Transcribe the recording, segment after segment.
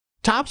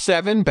Top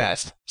 7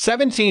 Best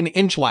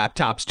 17-Inch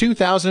Laptops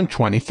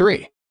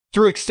 2023.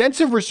 Through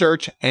extensive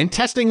research and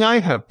testing, I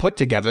have put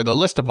together the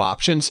list of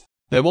options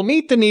that will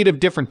meet the need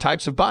of different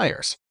types of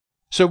buyers.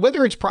 So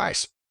whether it's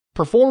price,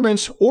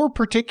 performance, or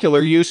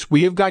particular use,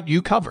 we have got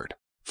you covered.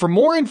 For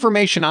more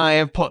information, I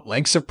have put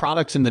links of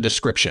products in the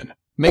description.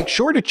 Make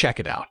sure to check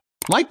it out.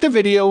 Like the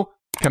video,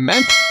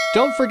 comment,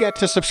 don't forget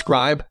to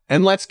subscribe,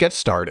 and let's get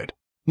started.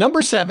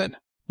 Number 7.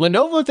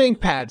 Lenovo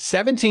ThinkPad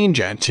 17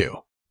 Gen 2.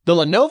 The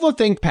Lenovo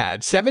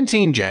ThinkPad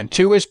 17 Gen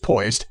 2 is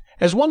poised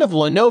as one of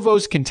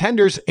Lenovo's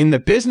contenders in the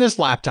business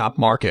laptop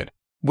market,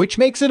 which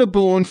makes it a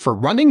boon for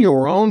running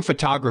your own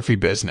photography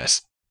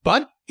business.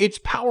 But its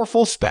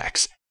powerful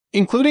specs,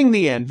 including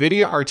the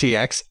NVIDIA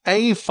RTX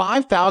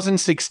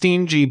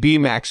A5016GB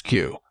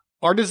Max-Q,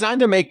 are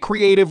designed to make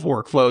creative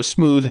workflows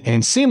smooth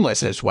and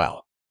seamless as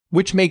well,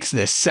 which makes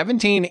this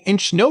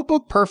 17-inch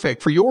notebook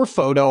perfect for your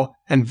photo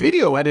and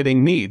video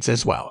editing needs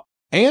as well.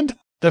 And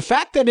the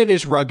fact that it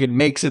is rugged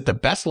makes it the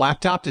best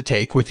laptop to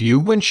take with you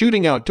when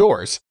shooting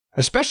outdoors,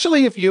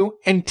 especially if you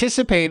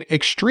anticipate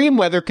extreme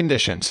weather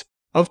conditions.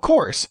 Of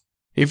course,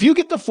 if you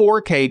get the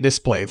 4K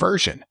display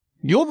version,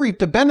 you'll reap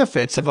the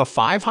benefits of a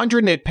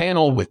 500-nit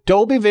panel with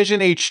Dolby Vision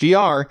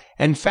HDR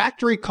and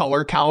factory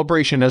color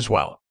calibration as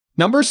well.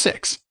 Number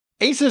 6.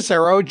 Asus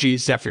ROG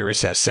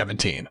Zephyrus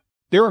S17.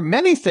 There are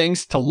many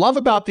things to love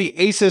about the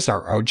Asus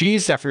ROG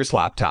Zephyrus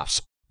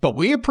laptops, but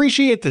we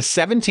appreciate the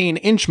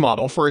 17-inch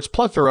model for its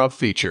plethora of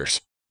features.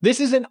 This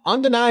is an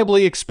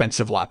undeniably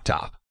expensive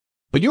laptop,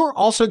 but you're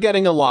also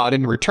getting a lot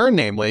in return,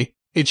 namely,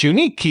 its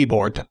unique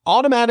keyboard that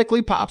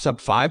automatically pops up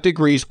 5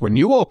 degrees when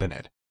you open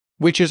it,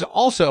 which is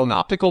also an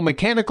optical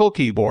mechanical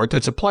keyboard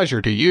that's a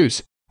pleasure to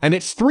use, and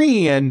its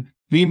 3 NVMe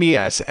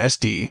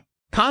SSD.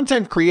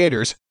 Content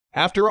creators,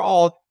 after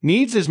all,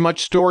 needs as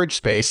much storage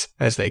space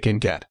as they can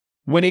get.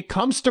 When it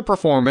comes to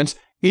performance,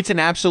 it's an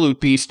absolute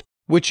beast,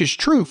 which is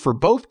true for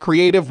both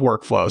creative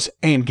workflows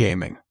and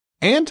gaming.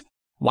 And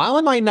while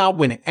it might not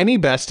win any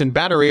Best in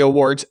Battery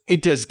awards,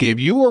 it does give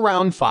you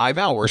around 5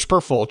 hours per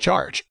full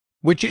charge,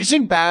 which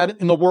isn't bad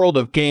in the world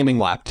of gaming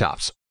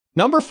laptops.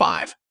 Number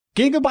 5.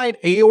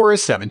 Gigabyte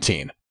Aorus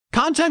 17.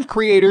 Content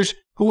creators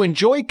who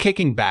enjoy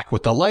kicking back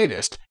with the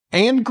latest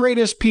and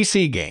greatest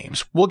PC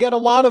games will get a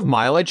lot of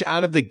mileage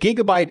out of the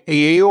Gigabyte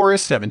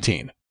Aorus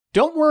 17.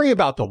 Don't worry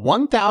about the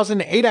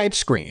 1080p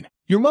screen.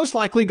 You're most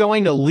likely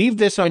going to leave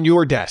this on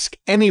your desk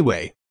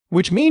anyway,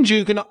 which means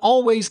you can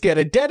always get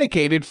a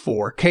dedicated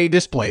 4K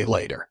display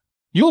later.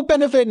 You'll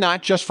benefit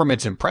not just from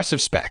its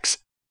impressive specs.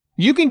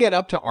 You can get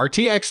up to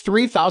RTX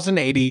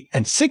 3080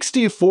 and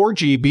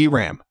 64GB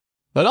RAM,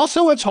 but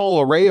also its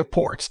whole array of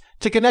ports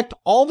to connect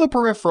all the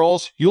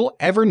peripherals you'll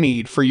ever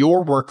need for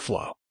your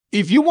workflow.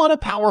 If you want a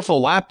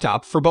powerful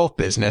laptop for both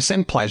business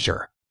and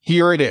pleasure,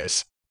 here it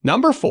is.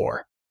 Number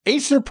 4.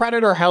 Acer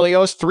Predator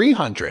Helios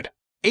 300.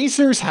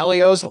 Acer's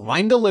Helios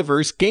line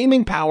delivers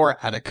gaming power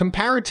at a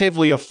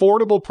comparatively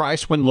affordable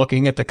price when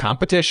looking at the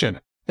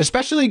competition,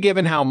 especially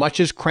given how much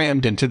is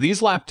crammed into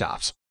these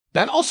laptops.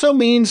 That also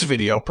means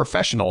video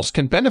professionals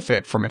can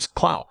benefit from its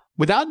clout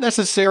without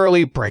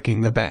necessarily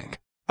breaking the bank.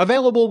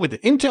 Available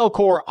with Intel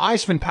Core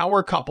i7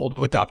 power coupled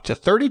with up to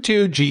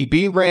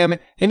 32GB RAM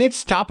in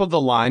its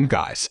top-of-the-line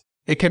guys,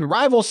 it can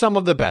rival some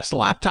of the best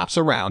laptops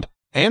around,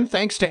 and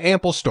thanks to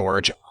ample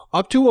storage,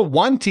 up to a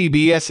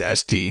 1TB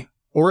SSD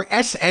or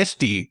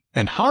SSD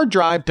and hard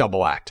drive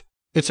double act.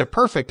 It's a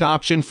perfect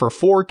option for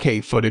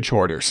 4K footage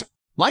hoarders.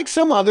 Like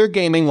some other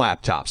gaming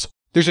laptops,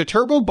 there's a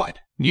turbo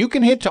button you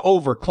can hit to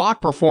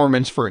overclock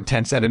performance for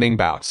intense editing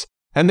bouts,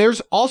 and there's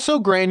also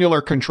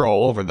granular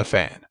control over the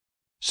fan.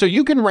 So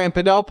you can ramp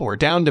it up or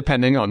down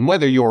depending on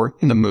whether you're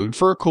in the mood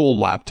for a cool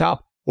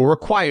laptop or a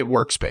quiet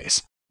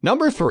workspace.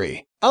 Number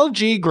 3.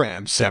 LG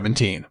Gram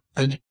 17.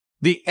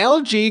 The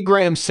LG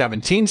Gram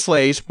 17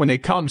 slays when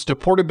it comes to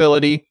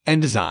portability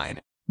and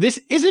design.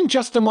 This isn't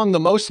just among the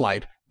most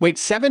lightweight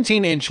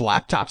 17-inch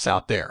laptops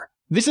out there.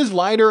 This is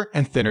lighter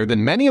and thinner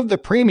than many of the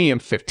premium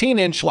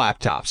 15-inch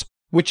laptops,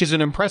 which is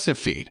an impressive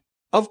feat.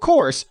 Of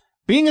course,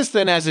 being as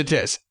thin as it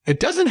is, it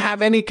doesn't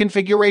have any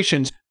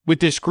configurations with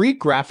discrete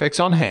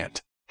graphics on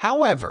hand.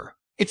 However,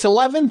 its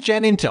 11th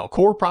Gen Intel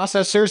Core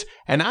processors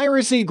and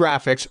Iris Xe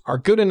graphics are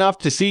good enough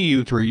to see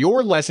you through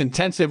your less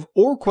intensive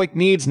or quick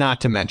needs, not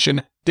to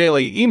mention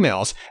daily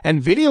emails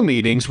and video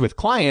meetings with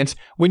clients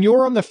when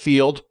you're on the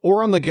field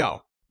or on the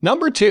go.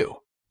 Number 2.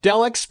 Dell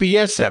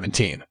XPS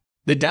 17.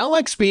 The Dell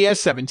XPS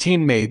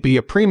 17 may be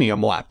a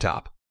premium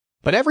laptop,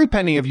 but every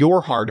penny of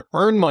your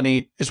hard-earned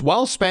money is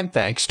well spent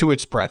thanks to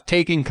its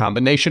breathtaking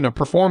combination of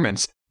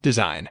performance,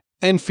 design,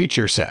 and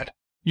feature set.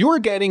 You're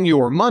getting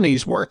your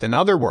money's worth, in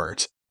other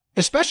words,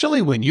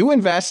 especially when you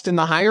invest in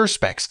the higher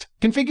specs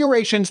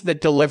configurations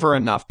that deliver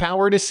enough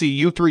power to see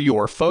you through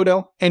your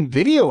photo and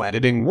video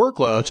editing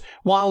workloads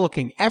while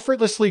looking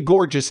effortlessly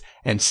gorgeous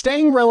and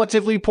staying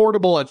relatively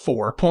portable at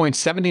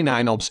 4.79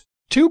 ohms,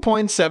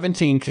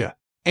 2.17 K.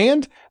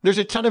 And there's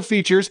a ton of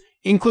features,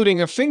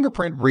 including a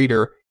fingerprint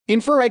reader,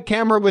 infrared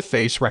camera with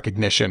face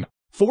recognition,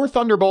 4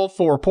 Thunderbolt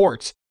 4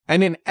 ports,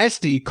 and an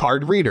SD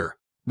card reader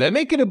that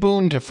make it a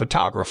boon to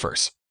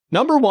photographers.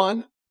 Number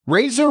 1.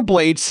 Razer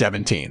Blade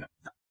 17.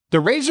 The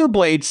Razer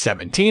Blade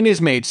 17 is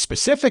made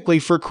specifically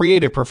for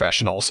creative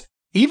professionals,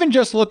 even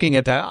just looking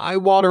at that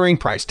eye-watering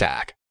price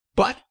tag.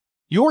 But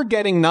you're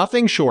getting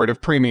nothing short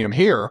of premium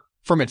here,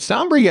 from its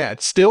somber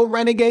yet still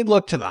renegade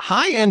look to the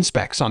high-end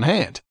specs on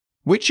hand,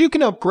 which you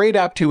can upgrade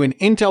up to an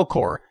Intel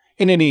Core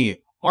in an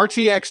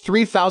RTX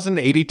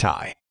 3080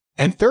 Ti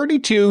and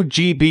 32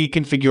 GB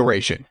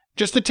configuration,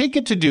 just to take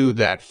it to do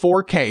that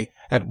 4K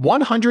at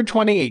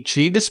 120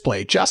 Hz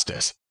display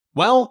justice.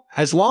 Well,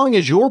 as long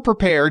as you're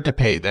prepared to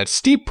pay that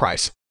steep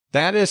price,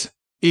 that is,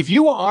 if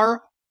you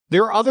are,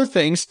 there are other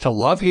things to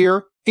love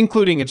here,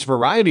 including its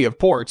variety of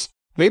ports,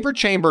 vapor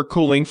chamber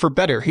cooling for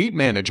better heat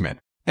management,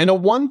 and a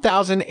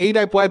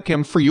 1080p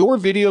webcam for your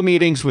video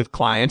meetings with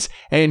clients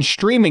and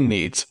streaming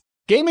needs.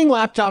 Gaming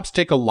laptops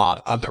tick a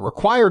lot of the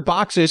required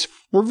boxes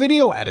for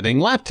video editing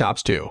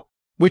laptops too,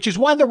 which is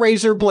why the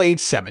Razer Blade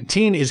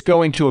 17 is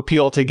going to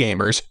appeal to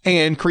gamers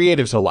and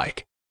creatives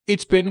alike.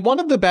 It's been one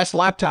of the best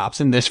laptops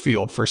in this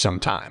field for some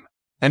time,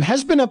 and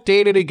has been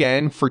updated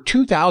again for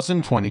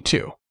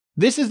 2022.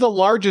 This is the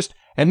largest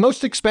and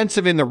most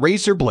expensive in the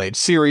Razer Blade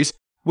series,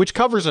 which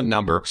covers a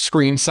number of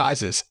screen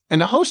sizes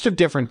and a host of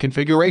different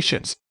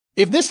configurations.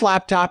 If this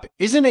laptop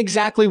isn't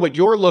exactly what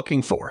you're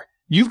looking for,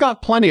 you've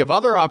got plenty of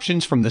other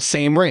options from the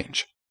same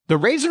range. The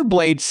Razer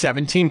Blade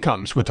 17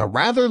 comes with a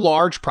rather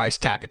large price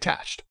tag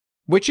attached,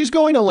 which is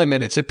going to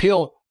limit its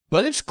appeal,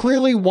 but it's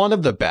clearly one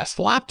of the best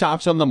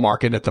laptops on the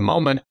market at the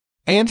moment,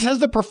 and has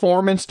the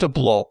performance to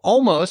blow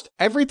almost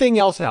everything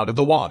else out of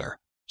the water.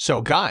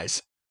 So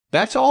guys,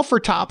 that's all for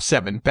Top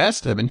 7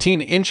 Best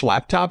 17-inch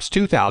Laptops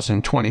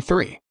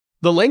 2023.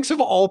 The links of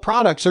all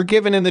products are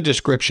given in the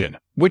description,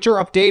 which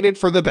are updated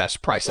for the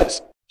best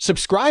prices.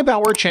 Subscribe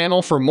our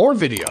channel for more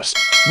videos.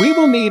 We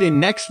will meet in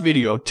next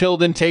video. Till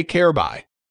then, take care, bye.